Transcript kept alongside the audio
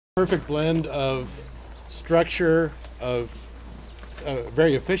Perfect blend of structure, of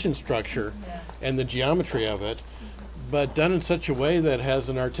very efficient structure, and the geometry of it, but done in such a way that has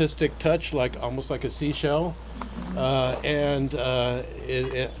an artistic touch, like almost like a seashell. To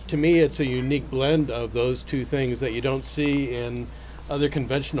me, it's a unique blend of those two things that you don't see in other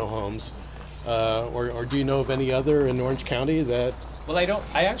conventional homes. Or do you know of any other in Orange County that? Well, I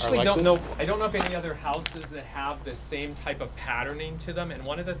actually like don't this? know. I don't know of any other houses that have the same type of patterning to them. And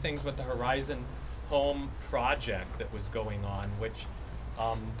one of the things with the Horizon Home project that was going on, which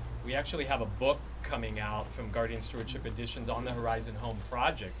we actually have a book coming out from Guardian Stewardship Editions on the Horizon Home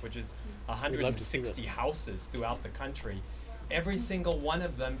project, which is 160 houses throughout the country. Every single one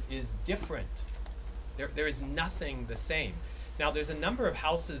of them is different. There is nothing the same. Now, there's a number of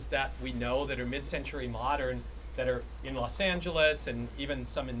houses that we know that are mid-century modern that are in Los Angeles and even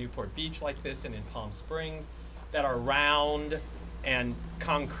some in Newport Beach like this and in Palm Springs that are round and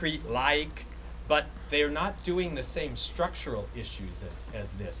concrete-like, but they're not doing the same structural issues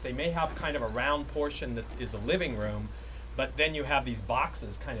as this. They may have kind of a round portion that is a living room, but then you have these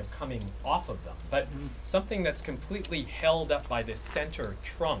boxes kind of coming off of them. But something that's completely held up by this center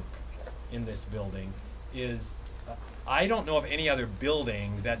trunk in this building is I don't know of any other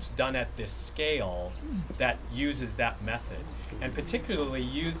building that's done at this scale that uses that method, and particularly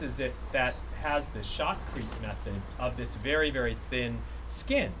uses it that has the shotcrete method of this very, very thin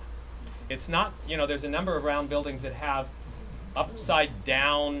skin. It's not, there's a number of round buildings that have upside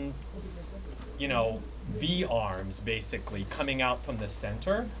down, V-arms basically coming out from the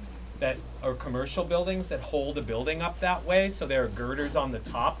center that are commercial buildings that hold a building up that way, so there are girders on the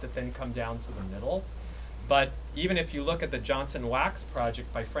top that then come down to the middle. But even if you look at the Johnson Wax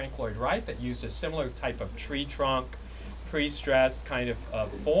project by Frank Lloyd Wright that used a similar type of tree trunk, pre-stressed kind of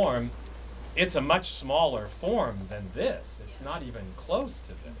form, it's a much smaller form than this. It's not even close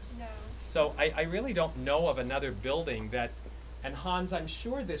to this. No. So I really don't know of another building that, and Hans, I'm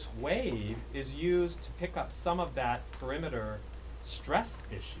sure this wave is used to pick up some of that perimeter stress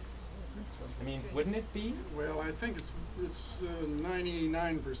issues. I mean, wouldn't it be? Well, I think it's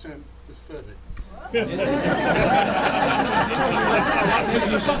 99% aesthetic.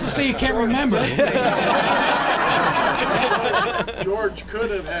 You're supposed to say you can't remember. George could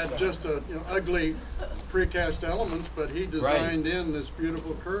have had just a ugly precast elements, but he designed in this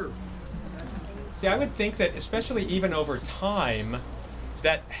beautiful curve. See, I would think that, especially even over time,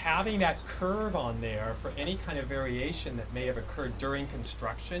 that having that curve on there for any kind of variation that may have occurred during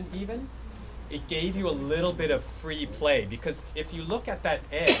construction even, it gave you a little bit of free play, because if you look at that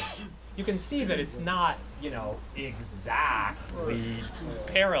edge, you can see that it's not, exactly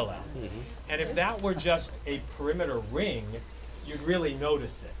parallel. And if that were just a perimeter ring, you'd really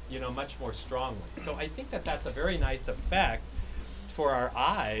notice it, much more strongly. So I think that that's a very nice effect for our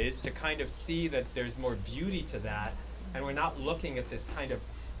eyes to kind of see that there's more beauty to that, and we're not looking at this kind of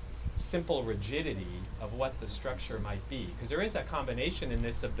simple rigidity of what the structure might be. Because there is that combination in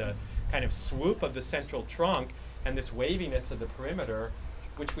this of the kind of swoop of the central trunk and this waviness of the perimeter,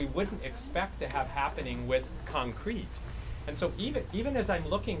 which we wouldn't expect to have happening with concrete. And so even as I'm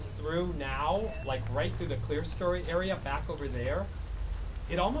looking through now, like right through the clear story area back over there,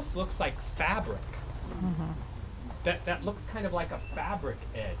 it almost looks like fabric. That looks kind of like a fabric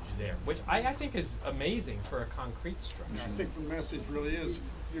edge there, which I think is amazing for a concrete structure. I think the message really is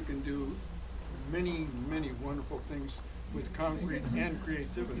you can do many, many wonderful things with concrete and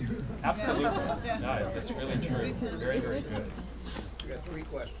creativity. Absolutely. No, that's really true. Very, very good. We got 3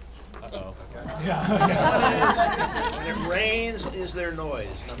 questions. Uh-oh. When it rains, is there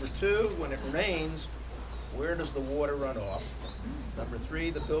noise? Number 2, when it rains, where does the water run off? Number 3,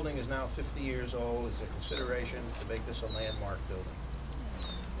 the building is now 50 years old. Is it a consideration to make this a landmark building?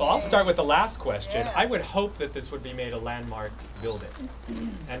 Well, I'll start with the last question. I would hope that this would be made a landmark building.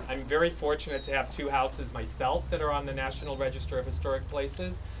 And I'm very fortunate to have 2 houses myself that are on the National Register of Historic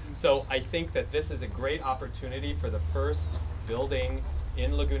Places. So I think that this is a great opportunity for the first building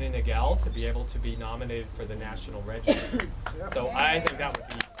in Laguna Niguel to be able to be nominated for the National Register. So I think that would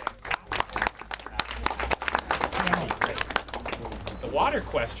be fantastic. The water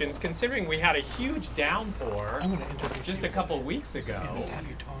questions, considering we had a huge downpour just a couple weeks ago,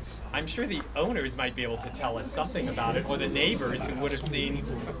 I'm sure the owners might be able to tell us something about it, or the neighbors who would have seen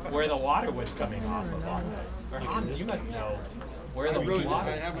where the water was coming off of on this. Or Hans, you must know where the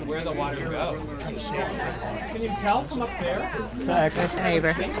water goes. Can you tell from up there?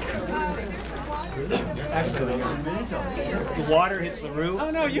 Neighbor. Actually, the water hits the roof. Oh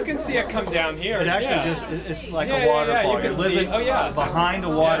no, you can see it come down here. It actually yeah. it's like Yeah, a yeah, yeah, waterfall. you can You're living see- behind a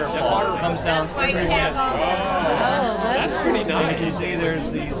waterfall. It comes down. That's why you have all this. That's pretty nice. You see there's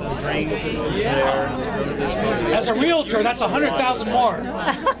these drain systems there. As a realtor, that's 100,000 more.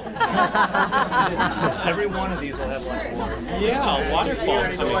 Every one of these will have like water. Yeah, waterfall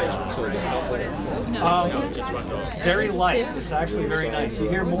coming. Very light. It's actually very nice. You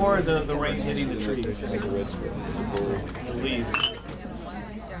hear more of the rain hitting the trees. The leaves.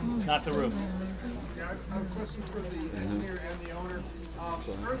 Not the roof. A question for the engineer and the owner.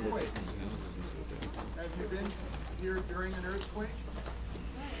 Earthquakes. Have you been here during an earthquake?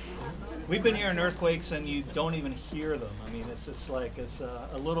 We've been here in earthquakes and you don't even hear them. I mean, it's just like it's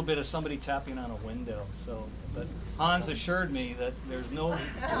a little bit of somebody tapping on a window. So, but Hans assured me that there's no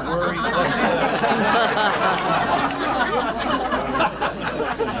worries whatsoever.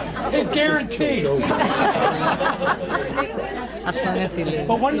 It's guaranteed.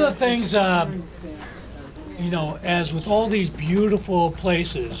 But one of the things, you know, as with all these beautiful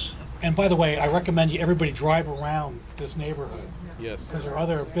places, and by the way, I recommend everybody drive around this neighborhood. Yes. Because there are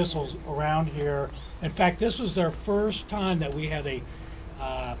other Bissell's around here. In fact, this was their first time that we had a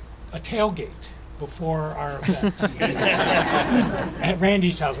tailgate before our event. At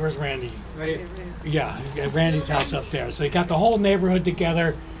Randy's house. Where's Randy? Right here. Yeah, at Randy's house up there. So they got the whole neighborhood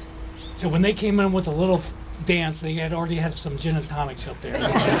together. So when they came in with a little dance, they had already had some gin and tonics up there.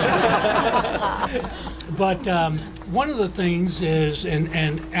 But one of the things is,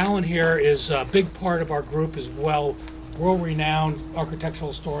 and Alan here is a big part of our group as well, world-renowned architectural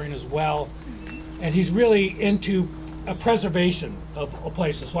historian as well, and he's really into preservation of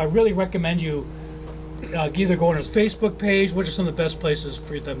places. So I really recommend you either go on his Facebook page. What are some of the best places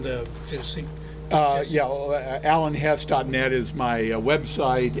for them to see? AlanHess.net is my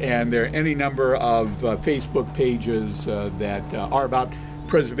website, and there are any number of Facebook pages that are about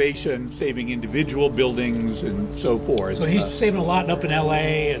preservation, saving individual buildings, and so forth. So he's saving a lot up in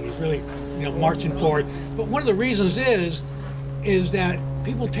LA, and he's really, you know, marching forward. But one of the reasons is that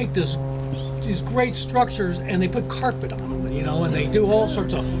people take these great structures and they put carpet on them, you know, and they do all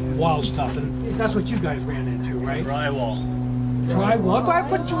sorts of wild stuff, and that's what you guys ran into, right? Drywall. Drywall. I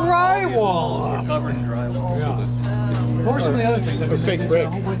put drywall up. Covered in drywall. Yeah. What were some of the other things? Fake brick.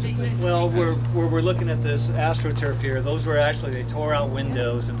 Well, we're looking at this AstroTurf here. Those were actually, they tore out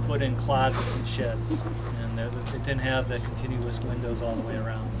windows and put in closets and sheds, and they didn't have the continuous windows all the way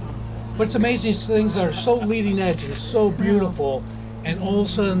around. But it's amazing things that are so leading edge and so beautiful, and all of a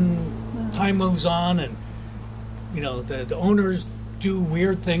sudden time moves on, and you know the owners do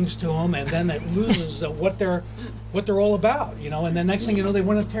weird things to them, and then it loses what they're all about, you know. And then next thing you know, they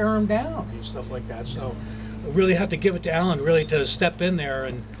want to tear them down and stuff like that. So we really have to give it to Alan really to step in there.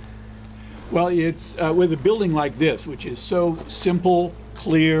 And well, it's with a building like this, which is so simple,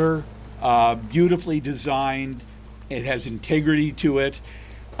 clear, beautifully designed. It has integrity to it.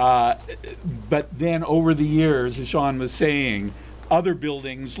 But then over the years, as Sean was saying, other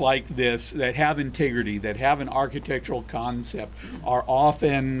buildings like this that have integrity, that have an architectural concept, are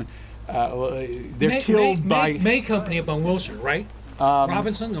often they're killed by May Company up on Wilshire, right?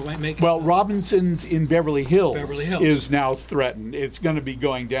 Robinson, the May. Well, Robinson's in Beverly Hills, is now threatened. It's going to be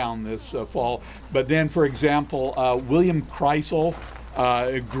going down this fall. But then, for example, William Kreisel,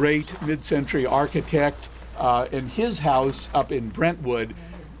 a great mid-century architect, and his house up in Brentwood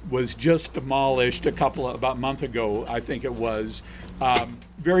was just demolished about a month ago, I think it was,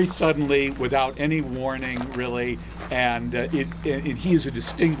 very suddenly, without any warning, really. And he is a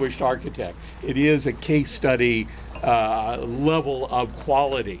distinguished architect. It is a case study level of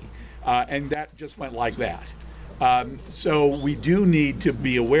quality, and that just went like that. So we do need to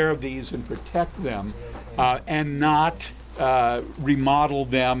be aware of these and protect them, and not remodel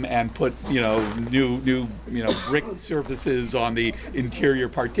them and put new brick surfaces on the interior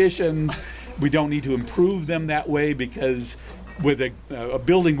partitions. We don't need to improve them that way, because with a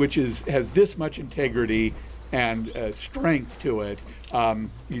building which has this much integrity and strength to it,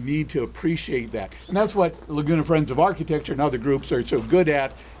 you need to appreciate that. And that's what Laguna Friends of Architecture and other groups are so good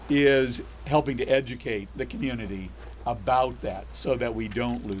at, is helping to educate the community about that, so that we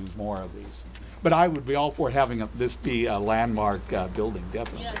don't lose more of these. But I would be all for having this be a landmark building,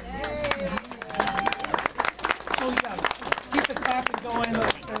 definitely. So yeah, keep the clapping going.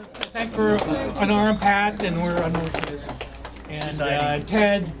 Thank for an arm pat, and we're on and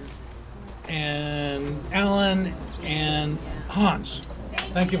Ted and Alan and Hans.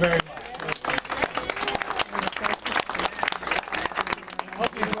 Thank you very much.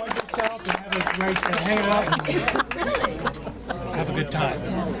 Hope you enjoyed yourself and have a great hang out and have a good time.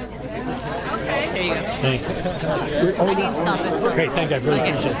 There you go. Thank you. I need to stop it. Great, thank you. I really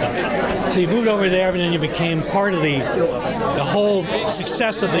appreciate that. So you moved over there, and then you became part of the whole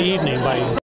success of the evening by